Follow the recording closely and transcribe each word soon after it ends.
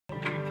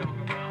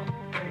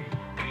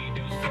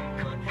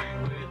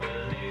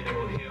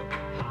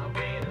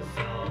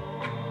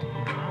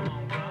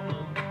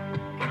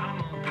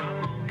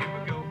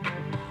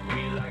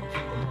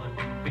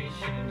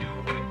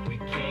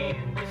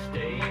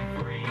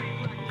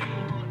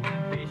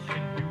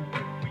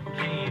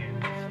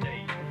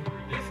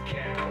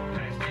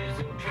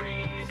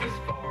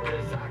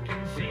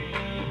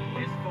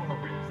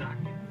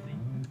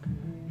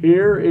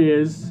here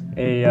is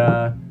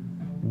a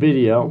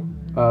video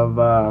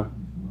of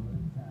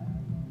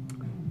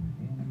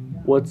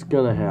what's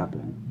gonna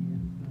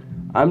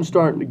happen. I'm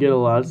starting to get a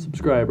lot of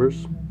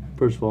subscribers.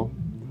 First of all,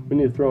 we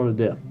need to throw in a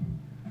dip,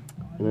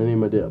 and I need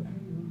my dip.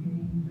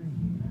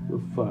 The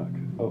fuck?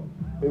 Oh,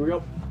 here we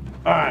go.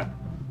 All right.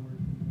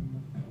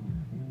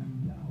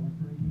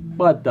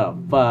 What the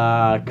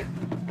fuck?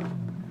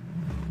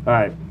 All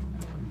right.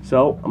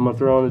 So I'm gonna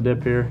throw in a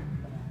dip here,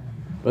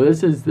 but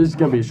this is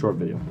gonna be a short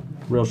video,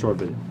 real short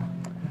video.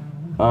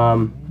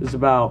 This is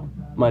about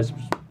my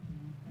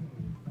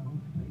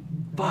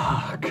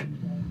fuck.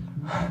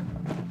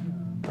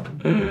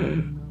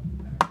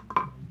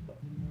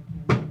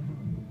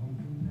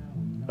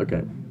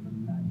 Okay.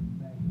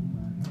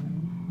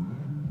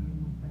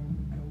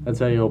 That's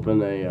how you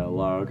open a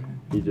log.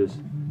 You just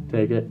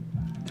take it,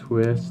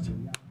 twist,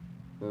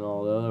 and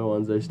all the other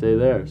ones, they stay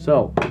there.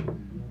 So,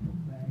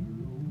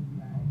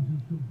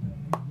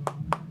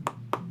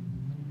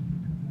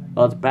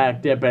 let's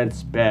back dip and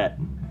spit.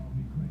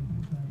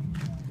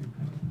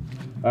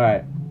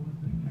 Alright.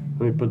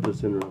 Let me put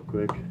this in real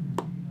quick.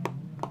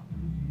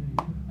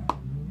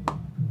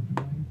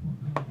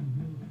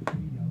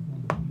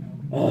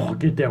 Oh,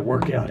 get that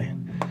workout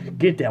in.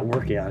 Get that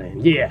workout in.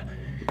 Yeah.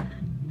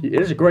 It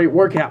is a great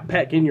workout.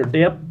 Pack in your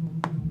dip.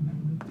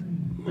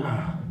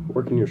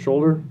 Working your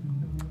shoulder.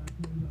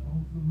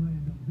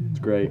 It's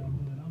great.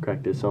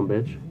 Crack this son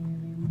bitch.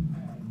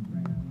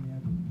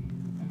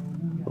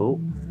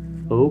 Oh.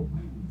 Oh.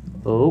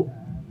 Oh.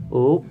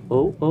 Oh.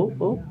 Oh. Oh.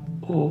 Oh.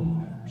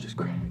 Oh. She's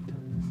cracked.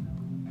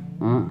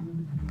 One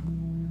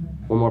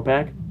more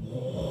pack.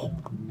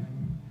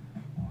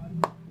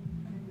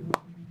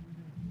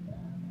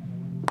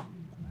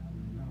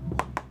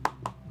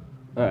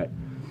 Alright,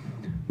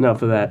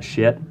 enough of that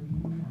shit.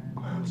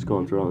 Let's go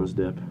and throw on this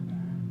dip.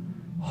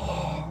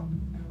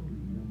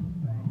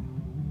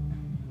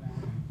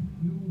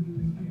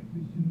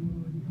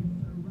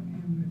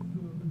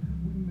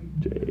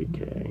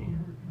 JK.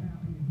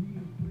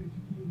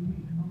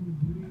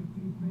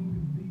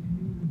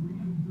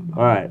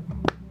 Alright.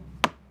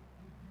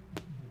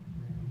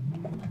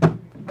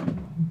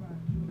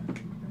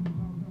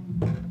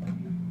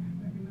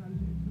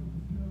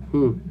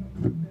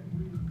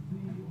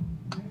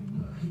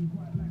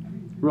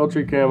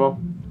 Realtree camo.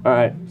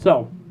 Alright,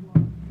 so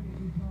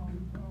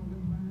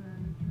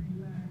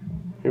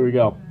here we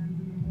go.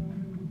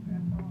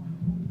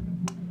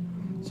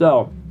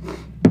 So,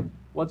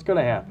 what's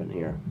gonna happen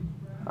here?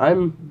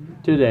 I'm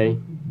today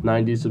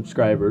 90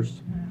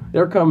 subscribers.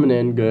 They're coming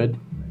in good,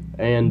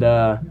 and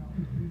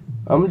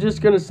I'm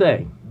just gonna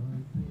say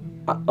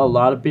a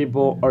lot of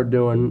people are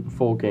doing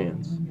full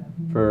cans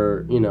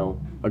for, you know,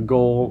 a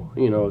goal,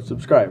 you know,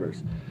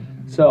 subscribers.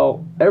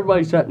 So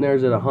everybody's setting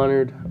theirs at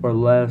 100 or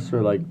less,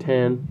 or like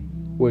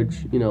 10,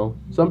 which, you know,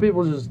 some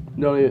people just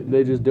don't,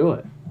 they just do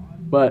it.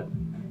 But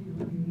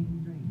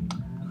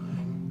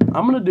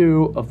I'm gonna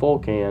do a full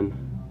can.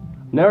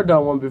 Never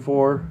done one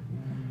before.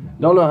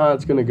 Don't know how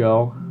it's gonna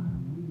go.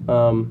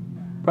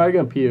 Probably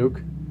gonna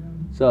puke.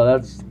 So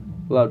that's,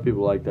 a lot of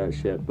people like that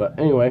shit. But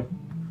anyway,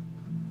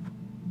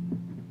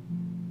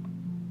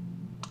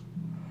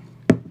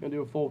 gonna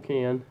do a full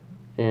can,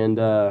 and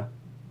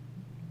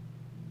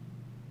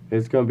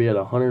it's going to be at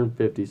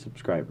 150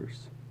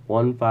 subscribers.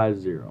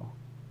 150.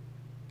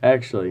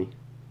 Actually,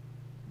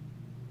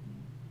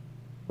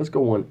 let's go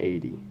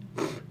 180.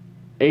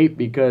 8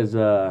 because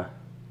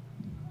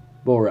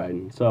bull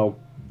riding. So,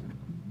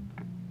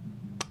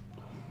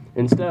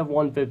 instead of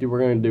 150, we're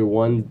going to do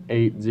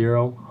 180.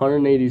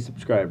 180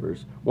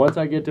 subscribers. Once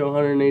I get to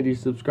 180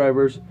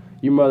 subscribers,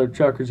 you mother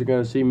truckers are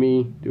going to see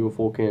me do a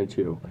full can of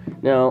chew.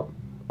 Now,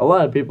 a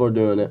lot of people are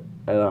doing it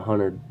at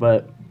 100,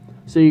 but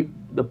see,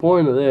 the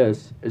point of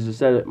this is to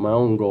set it my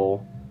own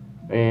goal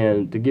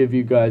and to give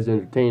you guys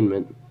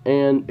entertainment,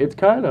 and it's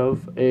kind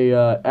of a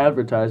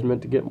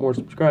advertisement to get more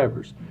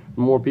subscribers.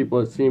 The more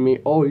people that see me,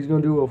 oh, he's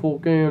gonna do a full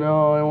can,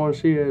 oh, I want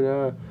to see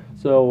it.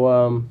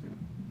 So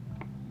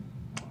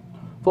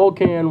full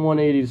can,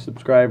 180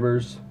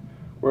 subscribers.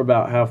 We're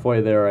about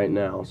halfway there right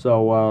now.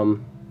 So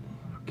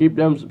keep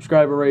them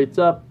subscriber rates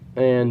up,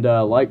 and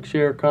like,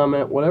 share,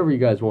 comment, whatever you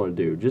guys want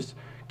to do. Just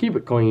keep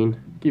it clean.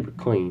 Keep it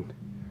clean.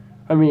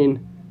 I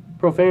mean,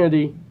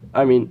 profanity,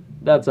 I mean,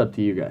 that's up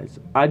to you guys.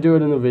 I do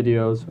it in the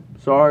videos.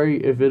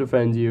 Sorry if it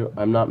offends you.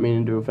 I'm not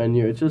meaning to offend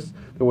you. It's just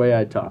the way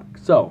I talk.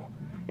 So,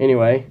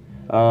 anyway,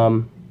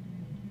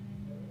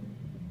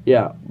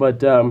 yeah,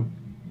 but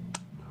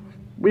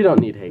we don't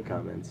need hate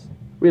comments.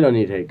 We don't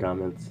need hate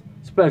comments,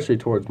 especially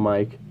towards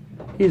Mike.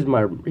 He's my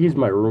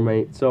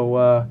roommate, so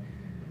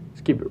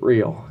let's keep it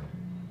real.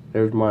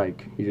 There's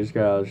Mike. He just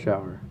got out of the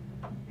shower.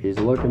 He's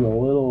looking a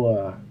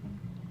little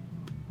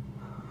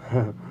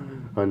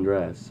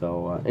undressed.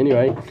 So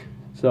anyway,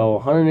 so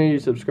 180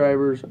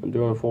 subscribers. I'm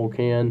doing a full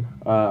can.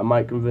 I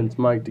might convince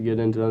Mike to get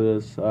into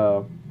this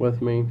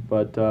with me,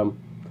 but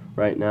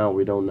right now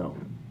we don't know.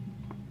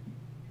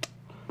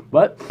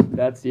 But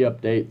that's the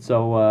update.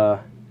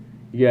 So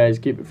you guys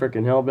keep it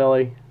frickin'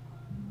 hellbilly,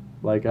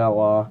 like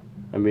Outlaw.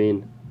 I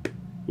mean,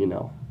 you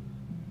know.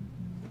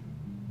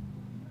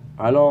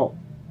 I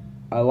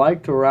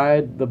like to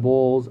ride the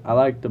bulls. I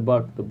like to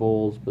buck the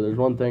bulls, but there's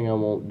one thing I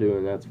won't do,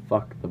 and that's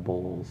fuck the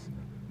bulls.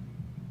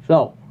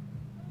 So,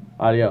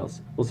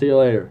 adios. We'll see you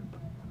later.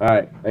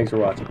 Alright, thanks for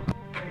watching.